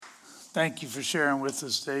Thank you for sharing with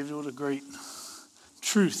us, David. What a great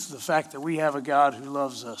truth, the fact that we have a God who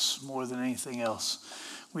loves us more than anything else.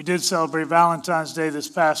 We did celebrate Valentine's Day this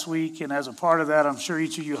past week, and as a part of that, I'm sure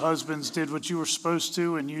each of you husbands did what you were supposed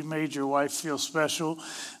to, and you made your wife feel special.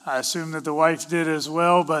 I assume that the wife did as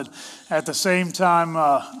well, but at the same time,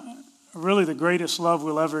 really the greatest love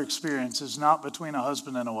we'll ever experience is not between a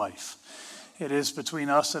husband and a wife. It is between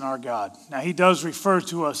us and our God. Now, he does refer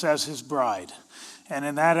to us as his bride. And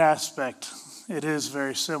in that aspect, it is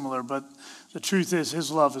very similar. But the truth is, his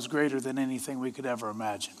love is greater than anything we could ever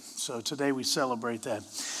imagine. So today we celebrate that.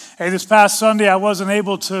 Hey, this past Sunday, I wasn't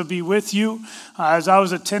able to be with you as I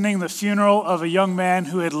was attending the funeral of a young man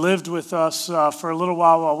who had lived with us for a little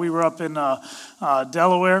while we were up in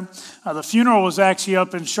Delaware. The funeral was actually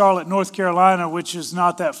up in Charlotte, North Carolina, which is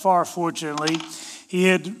not that far, fortunately. He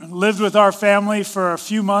had lived with our family for a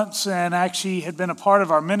few months and actually had been a part of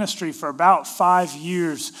our ministry for about 5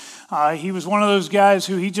 years. He was one of those guys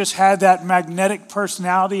who he just had that magnetic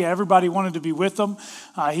personality. Everybody wanted to be with him.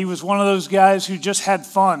 He was one of those guys who just had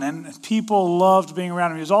fun and people loved being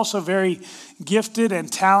around him. He was also very gifted and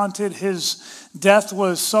talented. His death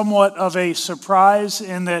was somewhat of a surprise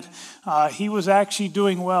in that he was actually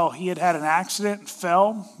doing well. He had had an accident,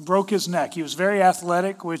 fell, broke his neck. He was very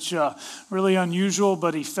athletic, which really unusual,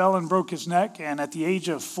 but he fell and broke his neck, and at the age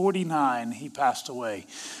of 49, he passed away.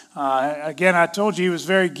 Again, I told you he was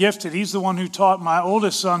very gifted. He's the one who taught my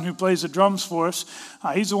oldest son, who plays the drums for us.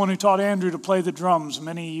 He's the one who taught Andrew to play the drums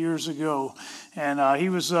many years ago, and he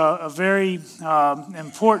was a very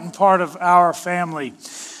important part of our family.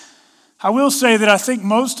 I will say that I think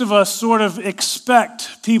most of us sort of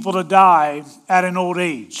expect people to die at an old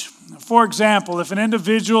age. For example, if an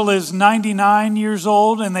individual is 99 years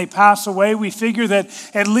old and they pass away, we figure that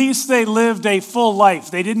at least they lived a full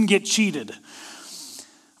life. They didn't get cheated.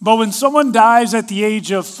 But when someone dies at the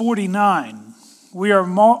age of 49, we are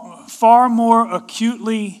far more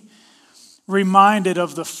acutely reminded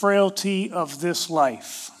of the frailty of this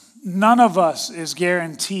life. None of us is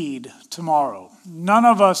guaranteed tomorrow. None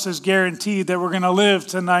of us is guaranteed that we're going to live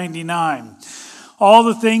to 99. All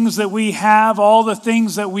the things that we have, all the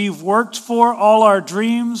things that we've worked for, all our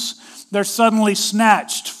dreams, they're suddenly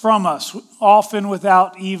snatched from us, often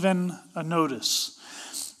without even a notice.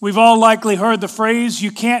 We've all likely heard the phrase,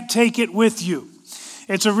 you can't take it with you.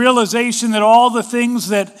 It's a realization that all the things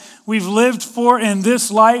that we've lived for in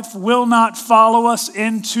this life will not follow us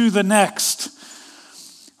into the next.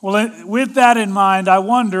 Well, with that in mind, I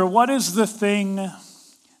wonder, what is the thing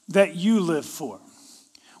that you live for?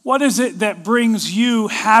 What is it that brings you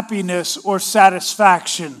happiness or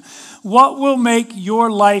satisfaction? What will make your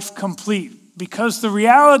life complete? Because the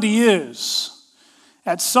reality is,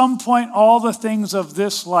 at some point, all the things of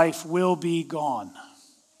this life will be gone.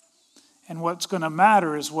 And what's going to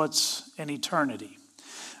matter is what's in eternity.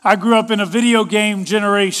 I grew up in a video game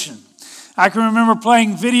generation. I can remember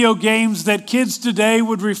playing video games that kids today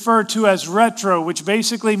would refer to as retro, which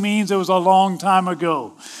basically means it was a long time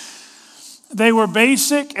ago. They were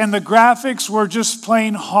basic and the graphics were just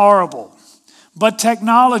plain horrible. But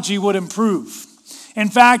technology would improve. In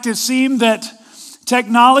fact, it seemed that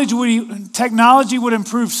technology would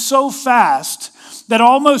improve so fast that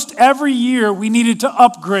almost every year we needed to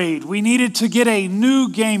upgrade. We needed to get a new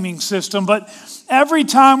gaming system. But every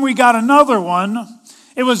time we got another one,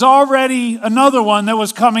 it was already another one that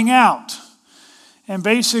was coming out. And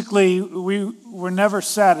basically, we were never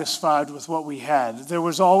satisfied with what we had. There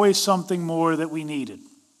was always something more that we needed.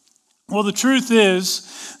 Well, the truth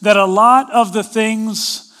is that a lot of the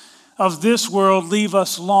things of this world leave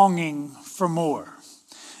us longing for more.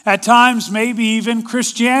 At times, maybe even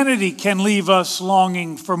Christianity can leave us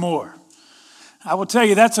longing for more. I will tell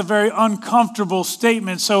you, that's a very uncomfortable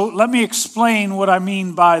statement, so let me explain what I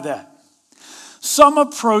mean by that. Some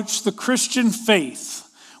approach the Christian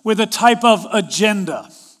faith with a type of agenda.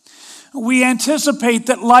 We anticipate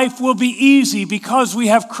that life will be easy because we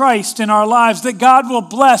have Christ in our lives, that God will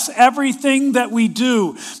bless everything that we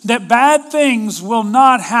do, that bad things will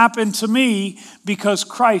not happen to me because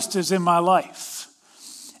Christ is in my life.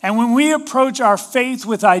 And when we approach our faith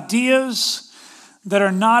with ideas that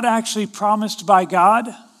are not actually promised by God,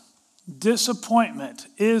 disappointment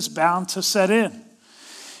is bound to set in.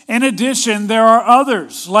 In addition, there are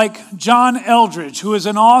others like John Eldredge, who is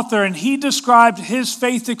an author, and he described his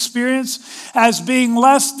faith experience as being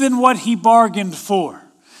less than what he bargained for,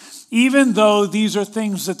 even though these are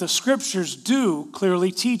things that the scriptures do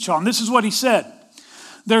clearly teach on. This is what he said.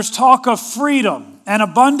 There's talk of freedom, an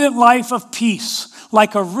abundant life of peace,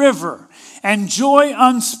 like a river, and joy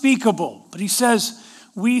unspeakable. But he says,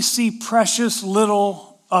 we see precious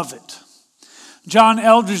little of it. John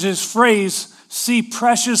Eldridge's phrase, "see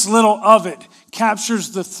precious little of it,"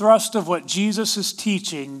 captures the thrust of what Jesus is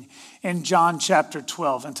teaching in John chapter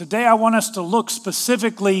 12. And today I want us to look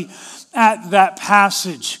specifically at that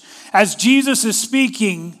passage. As Jesus is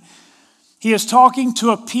speaking, he is talking to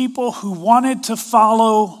a people who wanted to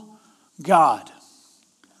follow God,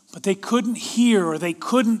 but they couldn't hear or they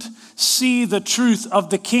couldn't see the truth of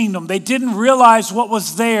the kingdom. They didn't realize what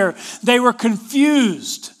was there. They were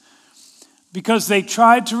confused because they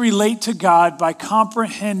tried to relate to God by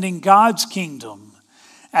comprehending God's kingdom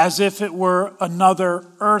as if it were another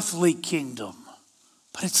earthly kingdom.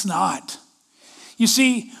 But it's not. You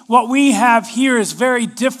see, what we have here is very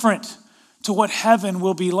different to what heaven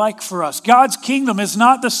will be like for us. God's kingdom is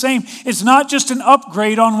not the same. It's not just an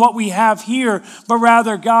upgrade on what we have here, but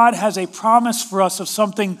rather God has a promise for us of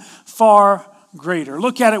something far greater.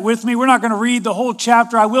 Look at it with me. We're not going to read the whole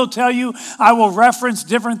chapter. I will tell you, I will reference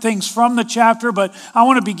different things from the chapter, but I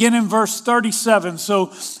want to begin in verse 37.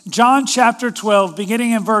 So John chapter 12,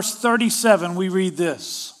 beginning in verse 37, we read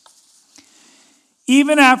this.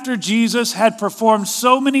 Even after Jesus had performed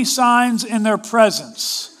so many signs in their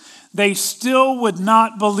presence, they still would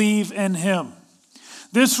not believe in him.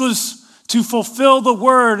 This was to fulfill the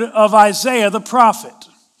word of Isaiah the prophet.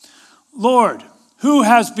 Lord, who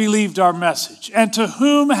has believed our message? And to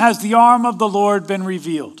whom has the arm of the Lord been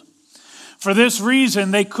revealed? For this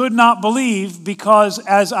reason they could not believe, because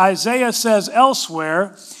as Isaiah says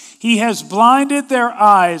elsewhere, he has blinded their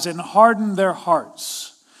eyes and hardened their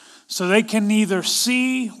hearts, so they can neither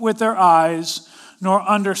see with their eyes nor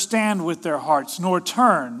understand with their hearts, nor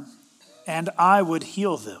turn, and I would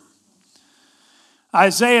heal them.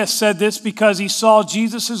 Isaiah said this because he saw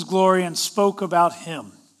Jesus' glory and spoke about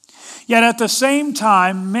him. Yet at the same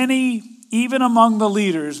time, many, even among the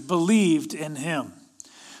leaders, believed in him.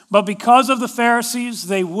 But because of the Pharisees,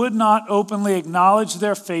 they would not openly acknowledge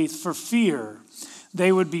their faith for fear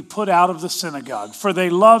they would be put out of the synagogue, for they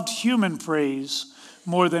loved human praise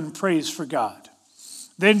more than praise for God.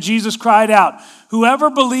 Then Jesus cried out, "Whoever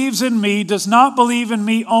believes in me does not believe in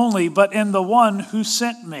me only, but in the one who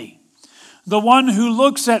sent me. The one who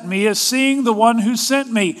looks at me is seeing the one who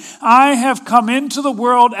sent me. I have come into the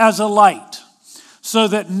world as a light, so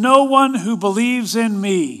that no one who believes in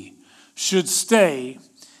me should stay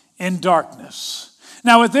in darkness."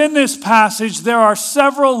 Now, within this passage, there are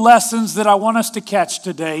several lessons that I want us to catch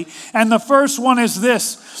today. And the first one is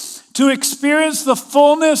this: to experience the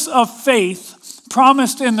fullness of faith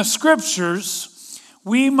promised in the scriptures,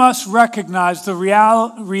 we must recognize the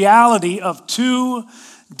reality of two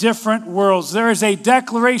different worlds. There is a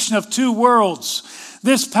declaration of two worlds.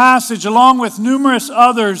 This passage, along with numerous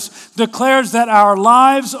others, declares that our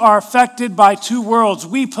lives are affected by two worlds.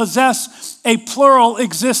 We possess a plural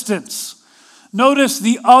existence. Notice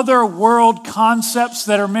the other world concepts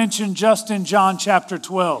that are mentioned just in John chapter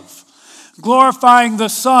 12. Glorifying the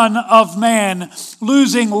Son of Man,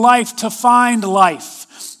 losing life to find life.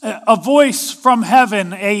 A voice from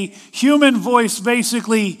heaven, a human voice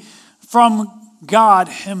basically from God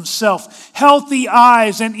himself. Healthy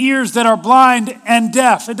eyes and ears that are blind and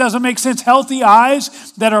deaf. It doesn't make sense. Healthy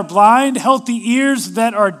eyes that are blind, healthy ears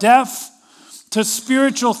that are deaf to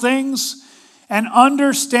spiritual things, and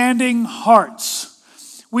understanding hearts.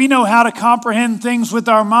 We know how to comprehend things with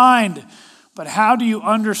our mind, but how do you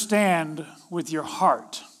understand with your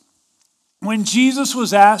heart? When Jesus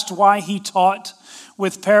was asked why he taught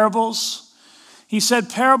with parables, he said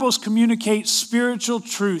parables communicate spiritual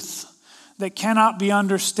truth that cannot be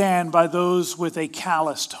understood by those with a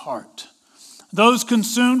calloused heart. Those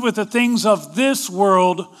consumed with the things of this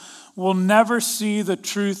world will never see the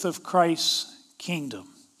truth of Christ's kingdom.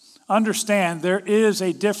 Understand, there is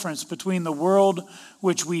a difference between the world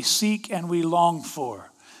which we seek and we long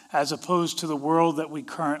for, as opposed to the world that we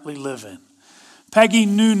currently live in. Peggy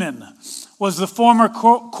Noonan was the former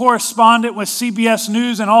correspondent with CBS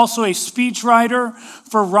News and also a speechwriter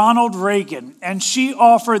for Ronald Reagan. And she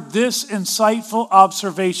offered this insightful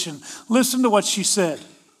observation. Listen to what she said.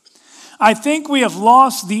 "I think we have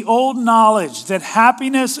lost the old knowledge that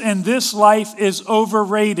happiness in this life is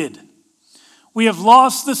overrated. We have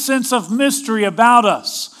lost the sense of mystery about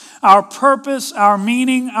us, our purpose, our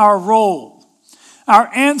meaning, our role. Our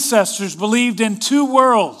ancestors believed in two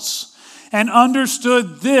worlds and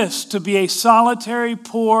understood this to be a solitary,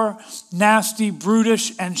 poor, nasty,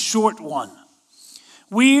 brutish, and short one.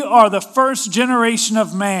 We are the first generation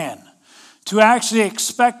of man to actually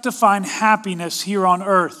expect to find happiness here on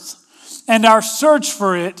earth, and our search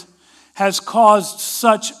for it has caused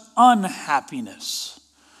such unhappiness.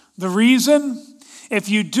 The reason if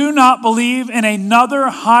you do not believe in another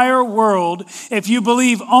higher world, if you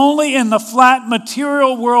believe only in the flat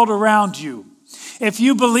material world around you, if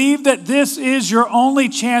you believe that this is your only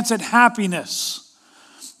chance at happiness,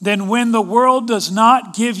 then when the world does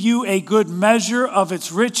not give you a good measure of its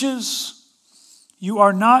riches, you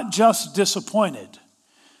are not just disappointed,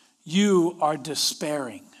 you are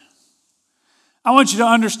despairing. I want you to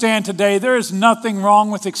understand today there is nothing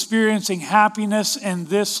wrong with experiencing happiness in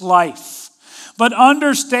this life. But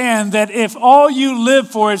understand that if all you live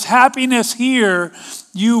for is happiness here,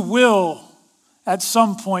 you will at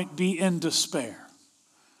some point be in despair.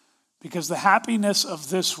 Because the happiness of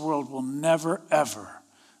this world will never, ever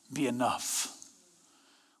be enough.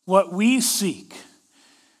 What we seek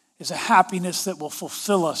is a happiness that will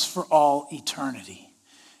fulfill us for all eternity.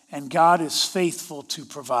 And God is faithful to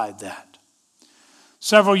provide that.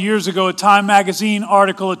 Several years ago, a Time magazine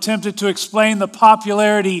article attempted to explain the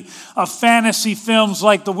popularity of fantasy films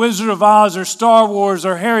like The Wizard of Oz or Star Wars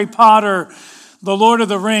or Harry Potter, The Lord of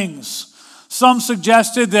the Rings. Some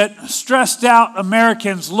suggested that stressed out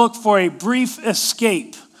Americans look for a brief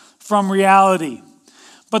escape from reality.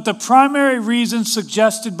 But the primary reason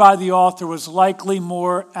suggested by the author was likely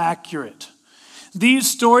more accurate. These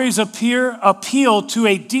stories appeal to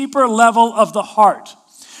a deeper level of the heart,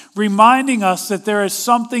 reminding us that there is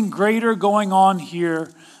something greater going on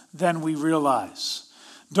here than we realize.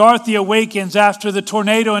 Dorothy awakens after the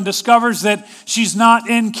tornado and discovers that she's not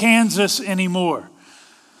in Kansas anymore.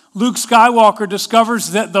 Luke Skywalker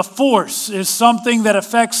discovers that the Force is something that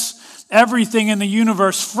affects everything in the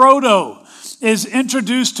universe. Frodo is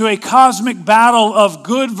introduced to a cosmic battle of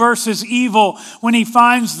good versus evil when he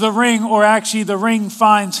finds the ring, or actually the ring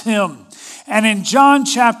finds him. And in John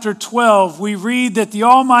chapter 12, we read that the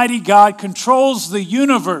Almighty God controls the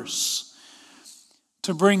universe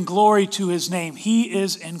to bring glory to his name. He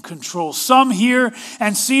is in control. Some hear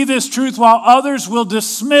and see this truth, while others will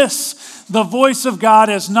dismiss the voice of God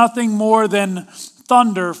as nothing more than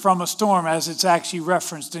thunder from a storm, as it's actually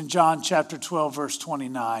referenced in John chapter 12, verse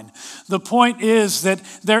 29. The point is that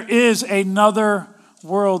there is another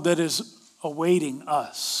world that is awaiting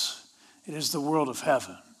us. It is the world of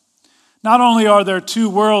heaven. Not only are there two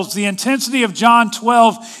worlds, the intensity of John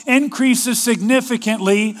 12 increases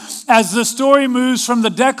significantly as the story moves from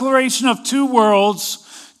the declaration of two worlds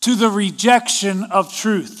to the rejection of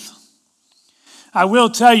truth. I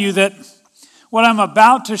will tell you that what I'm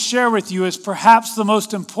about to share with you is perhaps the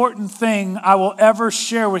most important thing I will ever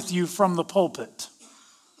share with you from the pulpit.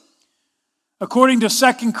 According to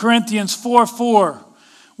 2 Corinthians 4:4,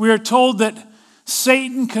 we are told that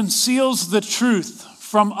Satan conceals the truth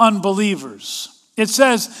from unbelievers. It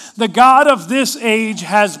says, the God of this age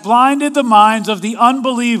has blinded the minds of the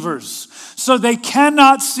unbelievers so they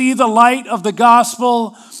cannot see the light of the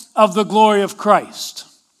gospel of the glory of Christ.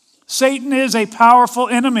 Satan is a powerful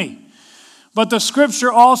enemy, but the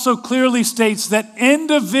scripture also clearly states that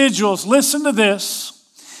individuals, listen to this,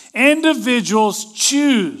 individuals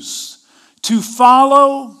choose to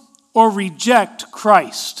follow or reject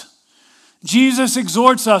Christ. Jesus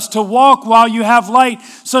exhorts us to walk while you have light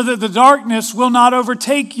so that the darkness will not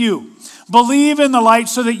overtake you. Believe in the light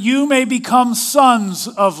so that you may become sons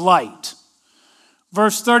of light.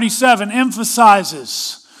 Verse 37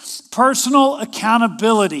 emphasizes personal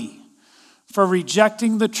accountability for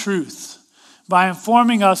rejecting the truth by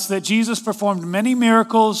informing us that Jesus performed many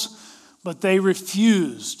miracles, but they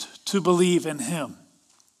refused to believe in him.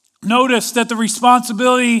 Notice that the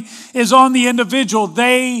responsibility is on the individual.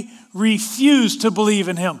 They refuse to believe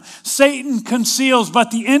in him. Satan conceals,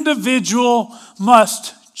 but the individual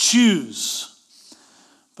must choose.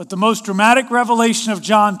 But the most dramatic revelation of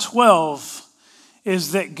John 12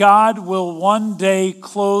 is that God will one day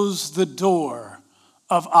close the door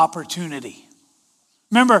of opportunity.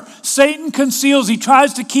 Remember, Satan conceals. He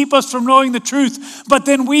tries to keep us from knowing the truth, but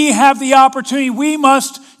then we have the opportunity. We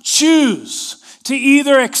must choose to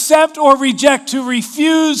either accept or reject, to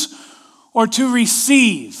refuse or to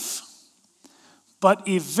receive. But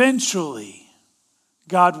eventually,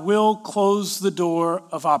 God will close the door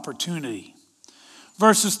of opportunity.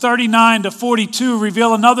 Verses 39 to 42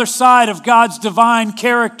 reveal another side of God's divine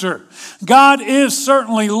character. God is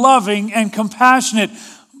certainly loving and compassionate,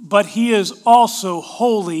 but he is also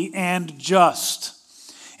holy and just.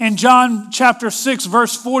 In John chapter 6,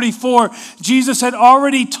 verse 44, Jesus had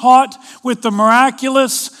already taught with the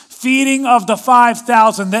miraculous feeding of the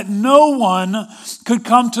 5,000 that no one could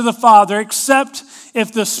come to the Father except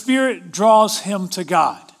if the Spirit draws him to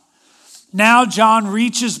God. Now John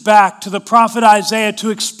reaches back to the prophet Isaiah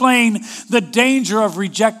to explain the danger of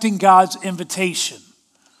rejecting God's invitation.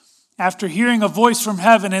 after hearing a voice from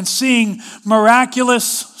heaven and seeing miraculous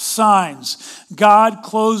signs, God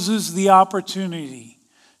closes the opportunity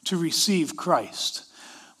to receive Christ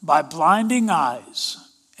by blinding eyes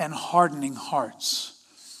and hardening hearts.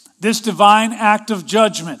 This divine act of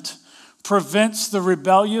judgment prevents the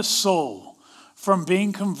rebellious soul from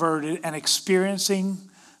being converted and experiencing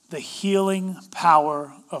the healing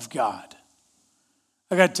power of God.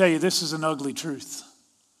 I got to tell you, this is an ugly truth.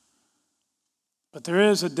 But there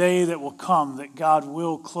is a day that will come that God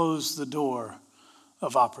will close the door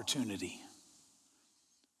of opportunity.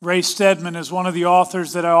 Ray Stedman is one of the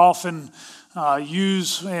authors that I often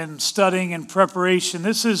use in studying and preparation.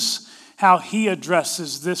 This is how he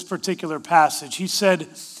addresses this particular passage. He said,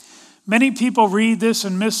 "Many people read this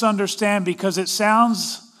and misunderstand because it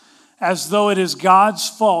sounds as though it is God's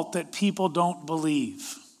fault that people don't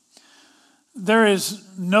believe. There is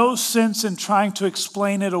no sense in trying to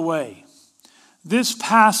explain it away. This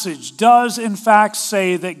passage does in fact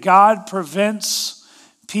say that God prevents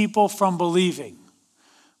people from believing,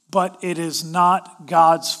 but it is not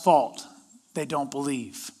God's fault they don't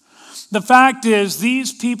believe. The fact is,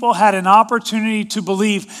 these people had an opportunity to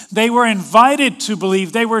believe. They were invited to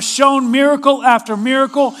believe. They were shown miracle after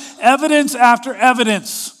miracle, evidence after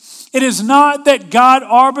evidence. It is not that God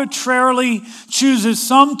arbitrarily chooses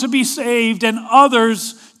some to be saved and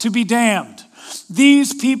others to be damned.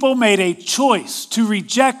 These people made a choice to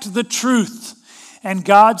reject the truth, and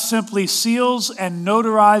God simply seals and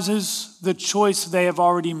notarizes the choice they have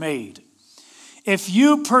already made. If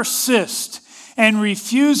you persist in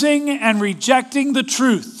refusing and rejecting the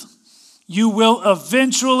truth, you will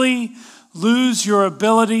eventually lose your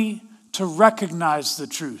ability to recognize the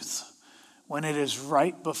truth when it is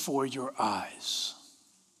right before your eyes.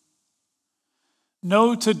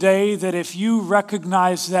 Know today that if you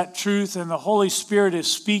recognize that truth and the Holy Spirit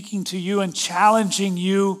is speaking to you and challenging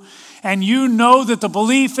you, and you know that the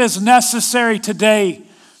belief is necessary today,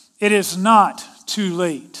 it is not too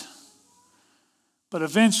late. But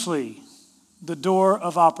eventually, the door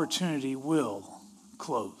of opportunity will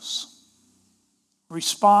close.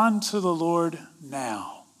 Respond to the Lord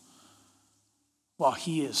now while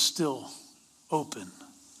He is still open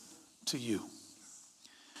to you.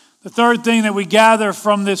 The third thing that we gather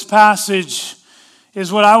from this passage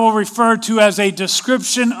is what I will refer to as a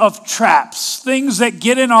description of traps, things that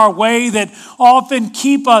get in our way that often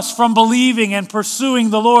keep us from believing and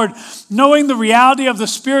pursuing the Lord. Knowing the reality of the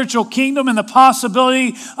spiritual kingdom and the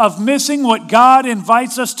possibility of missing what God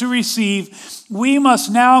invites us to receive, we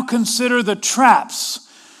must now consider the traps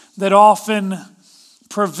that often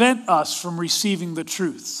prevent us from receiving the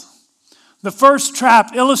truth. The first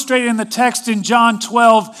trap illustrated in the text in John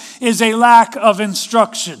 12 is a lack of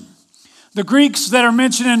instruction. The Greeks that are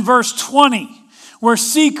mentioned in verse 20 were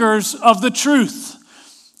seekers of the truth,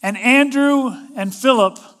 and Andrew and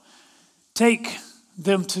Philip take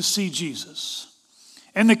them to see Jesus.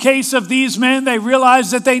 In the case of these men, they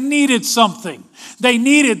realized that they needed something. They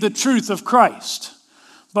needed the truth of Christ,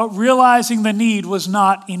 but realizing the need was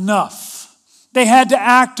not enough. They had to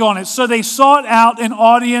act on it, so they sought out an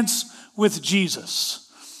audience with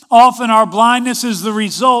Jesus. Often our blindness is the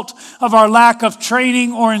result of our lack of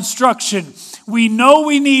training or instruction. We know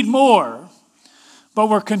we need more, but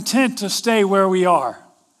we're content to stay where we are.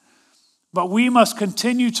 But we must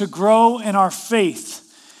continue to grow in our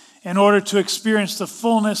faith in order to experience the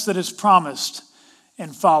fullness that is promised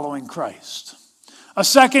in following Christ. A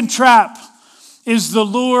second trap is the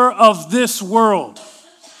lure of this world.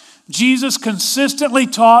 Jesus consistently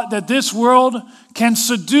taught that this world can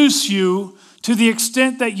seduce you to the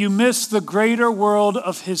extent that you miss the greater world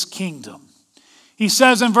of His kingdom. He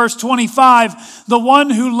says in verse 25, the one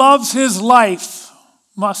who loves his life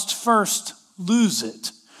must first lose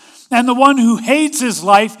it. And the one who hates his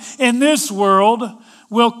life in this world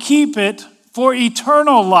will keep it for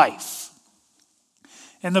eternal life.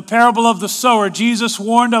 In the parable of the sower, Jesus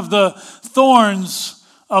warned of the thorns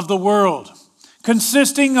of the world,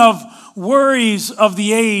 consisting of worries of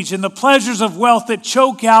the age and the pleasures of wealth that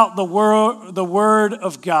choke out the word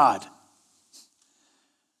of God.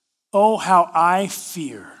 Oh, how I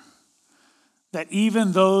fear that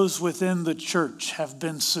even those within the church have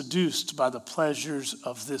been seduced by the pleasures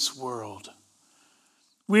of this world.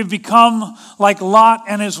 We've become like Lot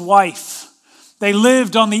and his wife. They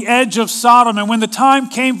lived on the edge of Sodom, and when the time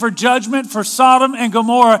came for judgment for Sodom and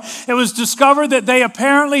Gomorrah, it was discovered that they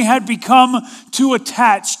apparently had become too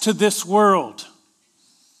attached to this world.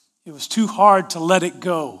 It was too hard to let it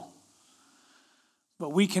go.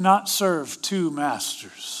 But we cannot serve two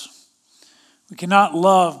masters. We cannot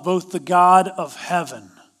love both the God of heaven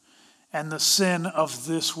and the sin of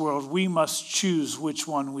this world. We must choose which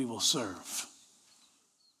one we will serve.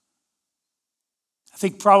 I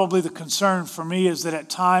think probably the concern for me is that at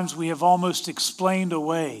times we have almost explained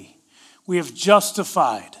away, we have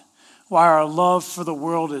justified why our love for the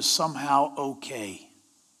world is somehow okay.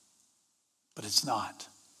 But it's not.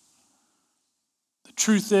 The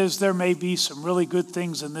truth is, there may be some really good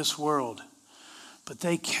things in this world, but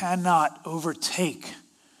they cannot overtake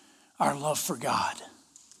our love for God.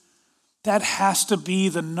 That has to be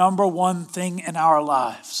the number one thing in our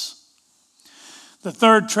lives. The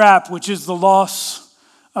third trap, which is the loss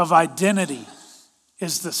of identity,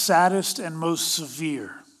 is the saddest and most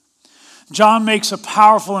severe. John makes a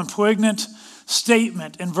powerful and poignant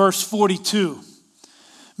statement in verse 42.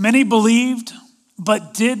 Many believed,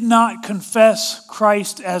 but did not confess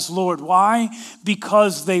Christ as Lord. Why?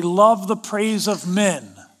 Because they loved the praise of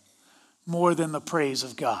men more than the praise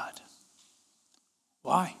of God.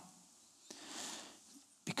 Why?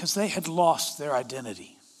 Because they had lost their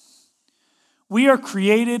identity. We are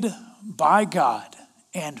created by God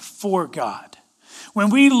and for God. When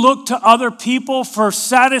we look to other people for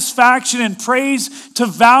satisfaction and praise to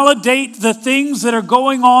validate the things that are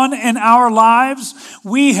going on in our lives,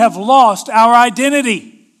 we have lost our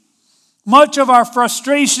identity. Much of our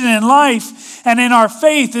frustration in life and in our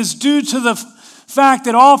faith is due to the fact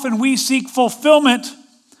that often we seek fulfillment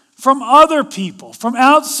from other people, from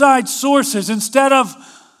outside sources, instead of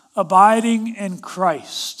abiding in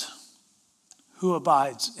Christ, who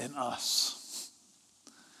abides in us.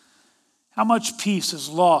 How much peace is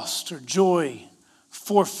lost or joy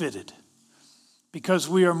forfeited because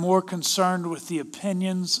we are more concerned with the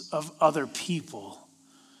opinions of other people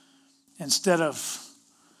instead of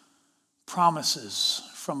promises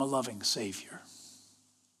from a loving Savior?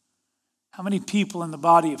 How many people in the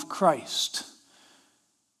body of Christ,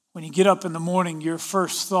 when you get up in the morning, your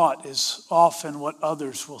first thought is often what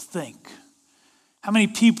others will think? How many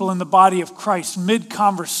people in the body of Christ,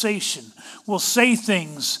 mid-conversation, will say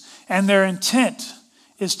things and their intent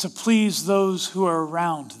is to please those who are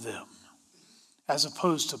around them as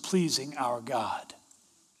opposed to pleasing our God?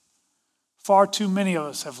 Far too many of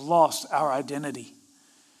us have lost our identity,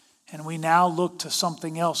 and we now look to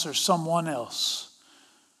something else or someone else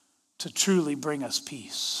to truly bring us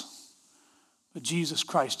peace. But Jesus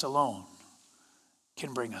Christ alone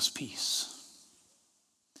can bring us peace.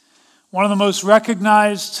 One of the most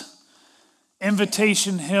recognized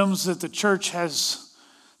invitation hymns that the church has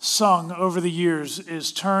sung over the years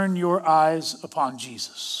is "Turn Your Eyes Upon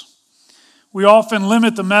Jesus." We often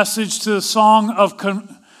limit the message to the song of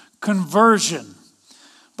conversion,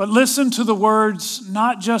 but listen to the words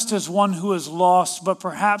not just as one who is lost, but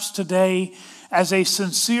perhaps today as a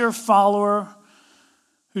sincere follower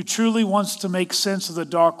who truly wants to make sense of the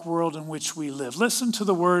dark world in which we live. Listen to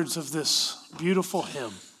the words of this beautiful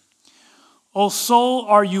hymn. O soul,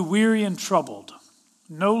 are you weary and troubled?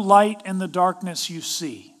 No light in the darkness you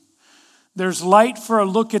see. There's light for a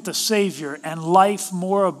look at the Savior and life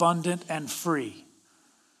more abundant and free.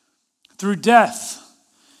 Through death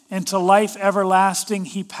into life everlasting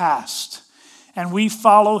he passed, and we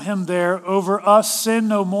follow him there. Over us sin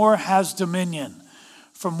no more has dominion,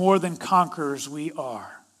 for more than conquerors we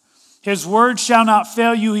are. His word shall not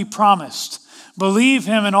fail you, he promised. Believe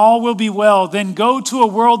him and all will be well. Then go to a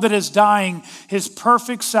world that is dying, his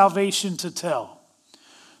perfect salvation to tell.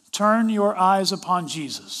 Turn your eyes upon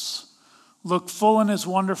Jesus. Look full in his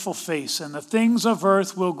wonderful face, and the things of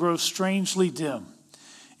earth will grow strangely dim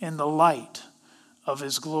in the light of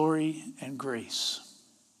his glory and grace.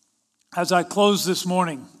 As I close this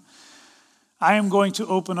morning, I am going to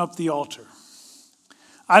open up the altar.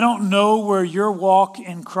 I don't know where your walk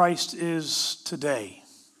in Christ is today,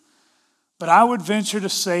 but I would venture to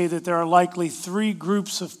say that there are likely three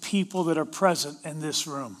groups of people that are present in this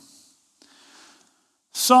room.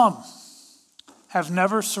 Some have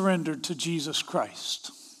never surrendered to Jesus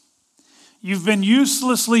Christ. You've been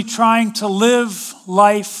uselessly trying to live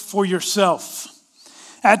life for yourself.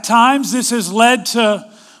 At times, this has led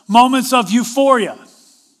to moments of euphoria.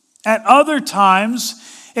 At other times,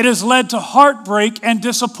 it has led to heartbreak and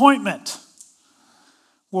disappointment.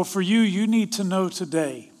 Well, for you, you need to know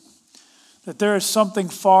today that there is something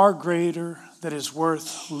far greater that is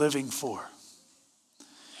worth living for.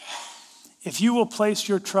 If you will place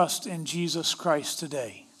your trust in Jesus Christ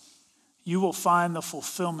today, you will find the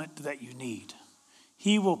fulfillment that you need.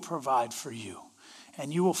 He will provide for you,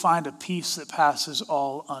 and you will find a peace that passes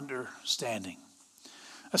all understanding.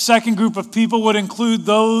 A second group of people would include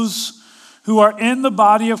those who are in the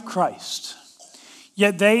body of Christ,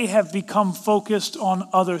 yet they have become focused on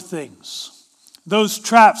other things. Those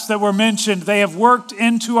traps that were mentioned, they have worked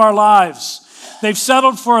into our lives. They've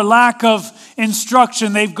settled for a lack of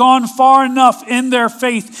instruction. They've gone far enough in their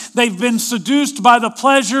faith. They've been seduced by the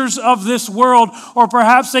pleasures of this world, or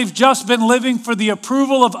perhaps they've just been living for the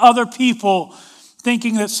approval of other people,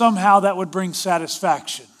 thinking that somehow that would bring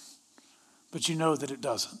satisfaction. But you know that it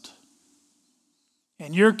doesn't.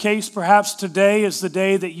 In your case, perhaps today is the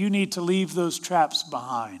day that you need to leave those traps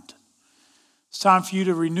behind. It's time for you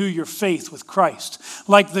to renew your faith with Christ.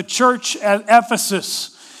 Like the church at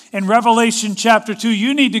Ephesus in Revelation chapter 2,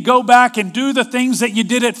 you need to go back and do the things that you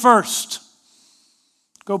did at first.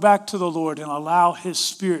 Go back to the Lord and allow His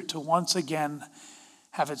Spirit to once again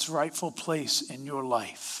have its rightful place in your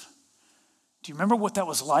life. Do you remember what that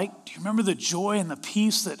was like? Do you remember the joy and the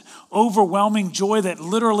peace, that overwhelming joy that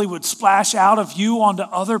literally would splash out of you onto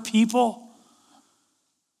other people?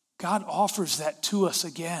 God offers that to us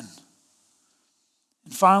again.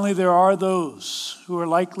 And finally, there are those who are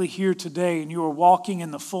likely here today and you are walking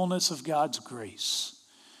in the fullness of God's grace.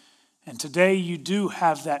 And today you do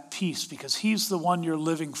have that peace because He's the one you're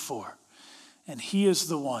living for. And He is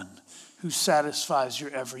the one who satisfies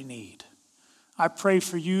your every need. I pray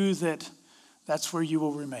for you that that's where you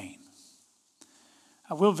will remain.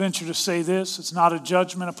 I will venture to say this, it's not a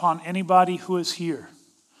judgment upon anybody who is here.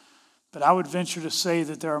 But I would venture to say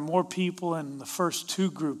that there are more people in the first two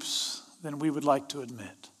groups than we would like to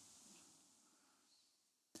admit.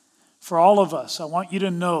 For all of us, I want you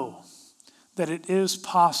to know that it is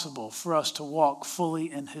possible for us to walk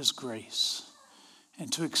fully in His grace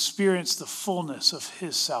and to experience the fullness of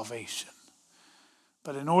His salvation.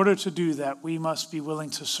 But in order to do that, we must be willing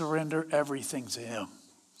to surrender everything to Him.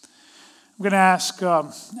 I'm going to ask,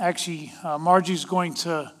 Margie's going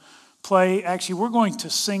to play. Actually, we're going to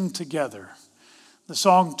sing together the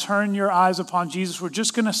song, Turn Your Eyes Upon Jesus. We're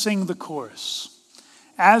just going to sing the chorus.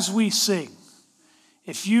 As we sing,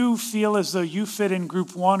 if you feel as though you fit in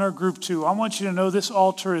group 1 or group 2, I want you to know this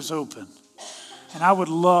altar is open. And I would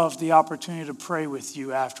love the opportunity to pray with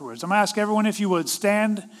you afterwards. I'm going to ask everyone, if you would,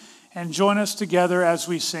 stand and join us together as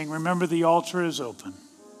we sing. Remember, the altar is open.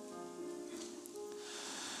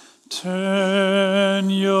 Turn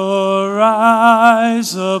your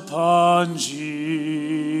eyes upon Jesus.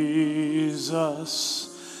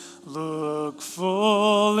 Look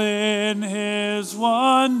full in His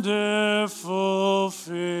wonderful face,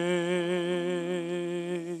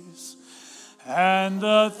 and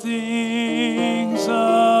the things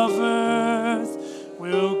of earth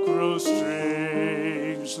will grow strangely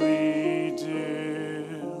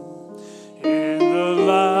dim in the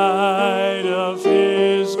light of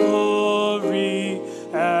His glory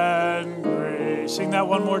and grace. Sing that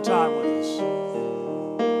one more time with us.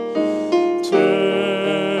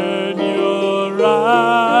 Turn your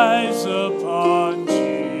eyes upon Jesus.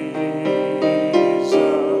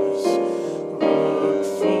 Look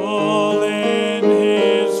full in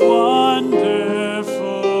His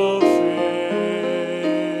wonderful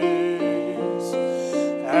face,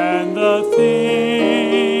 and the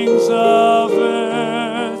things of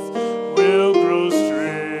earth will grow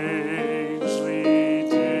strangely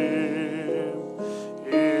dim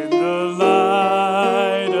in the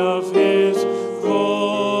light of His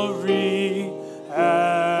glory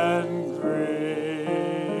and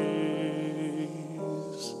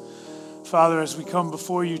grace. Father, as we come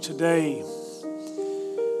before you today,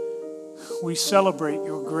 we celebrate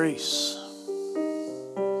your grace.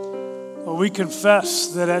 Lord, we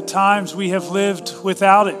confess that at times we have lived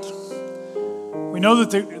without it. We know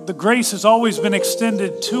that the grace has always been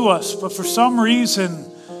extended to us, but for some reason,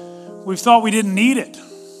 we've thought we didn't need it.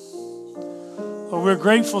 Lord, we're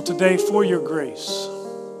grateful today for your grace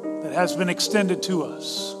that has been extended to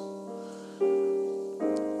us.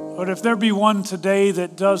 Lord, if there be one today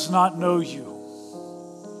that does not know you,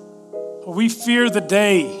 Lord, we fear the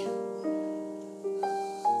day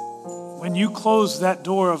when you close that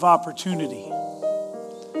door of opportunity.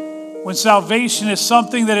 When salvation is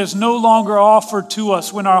something that is no longer offered to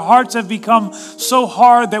us, when our hearts have become so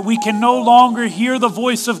hard that we can no longer hear the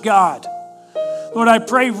voice of God. Lord, I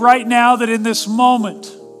pray right now that in this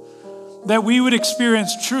moment that we would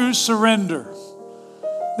experience true surrender,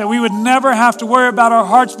 that we would never have to worry about our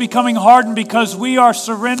hearts becoming hardened because we are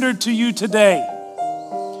surrendered to you today.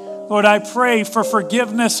 Lord, I pray for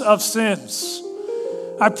forgiveness of sins.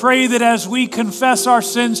 I pray that as we confess our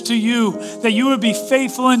sins to you, that you would be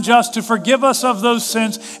faithful and just to forgive us of those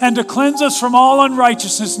sins and to cleanse us from all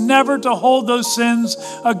unrighteousness, never to hold those sins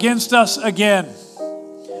against us again.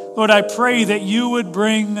 Lord, I pray that you would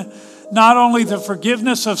bring not only the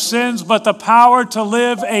forgiveness of sins, but the power to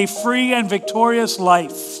live a free and victorious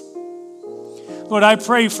life. Lord, I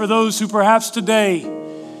pray for those who perhaps today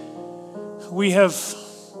we have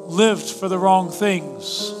lived for the wrong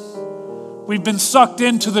things. We've been sucked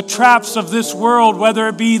into the traps of this world, whether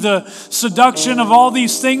it be the seduction of all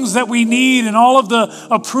these things that we need and all of the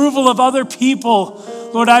approval of other people.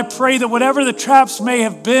 Lord, I pray that whatever the traps may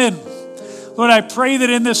have been, Lord, I pray that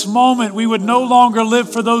in this moment we would no longer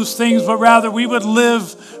live for those things, but rather we would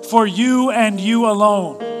live for you and you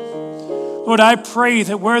alone. Lord, I pray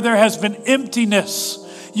that where there has been emptiness,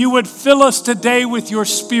 you would fill us today with your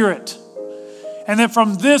Spirit. And that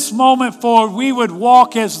from this moment forward, we would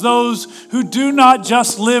walk as those who do not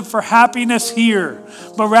just live for happiness here,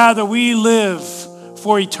 but rather we live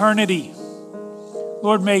for eternity.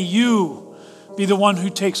 Lord, may you be the one who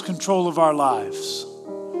takes control of our lives.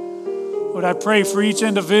 Lord, I pray for each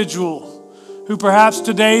individual who perhaps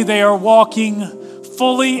today they are walking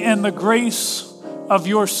fully in the grace of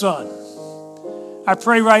your Son. I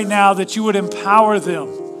pray right now that you would empower them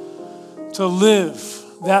to live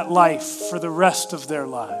that life for the rest of their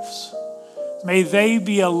lives. May they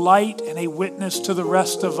be a light and a witness to the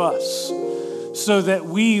rest of us, so that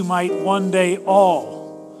we might one day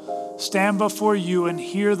all stand before you and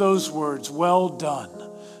hear those words, "Well done,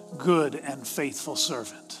 good and faithful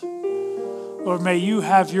servant." Lord, may you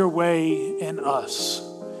have your way in us.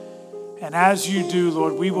 And as you do,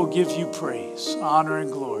 Lord, we will give you praise, honor,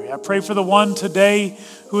 and glory. I pray for the one today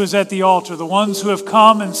who is at the altar, the ones who have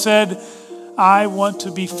come and said, "I want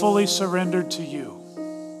to be fully surrendered to you."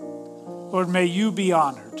 Lord, may you be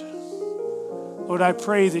honored. Lord, I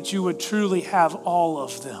pray that you would truly have all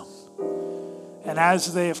of them. And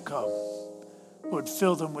as they have come, Lord,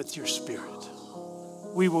 fill them with your Spirit.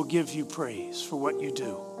 We will give you praise for what you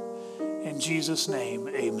do. In Jesus' name,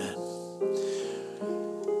 amen.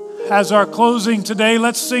 As our closing today,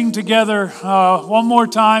 let's sing together one more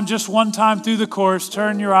time, just one time through the chorus.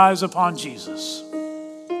 Turn your eyes upon Jesus.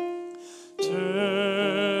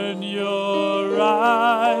 Turn your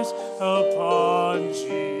eyes upon Jesus.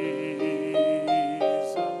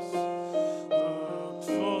 Look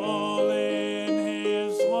full in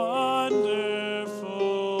his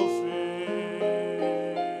wonderful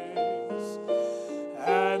face,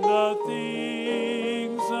 and the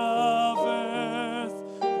things of earth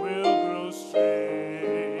will grow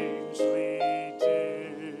strangely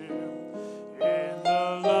dim in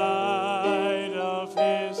the light of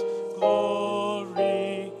his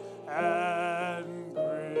glory and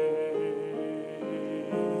grace.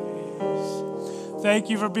 Thank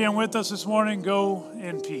you for being with us this morning. Go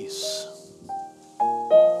in peace.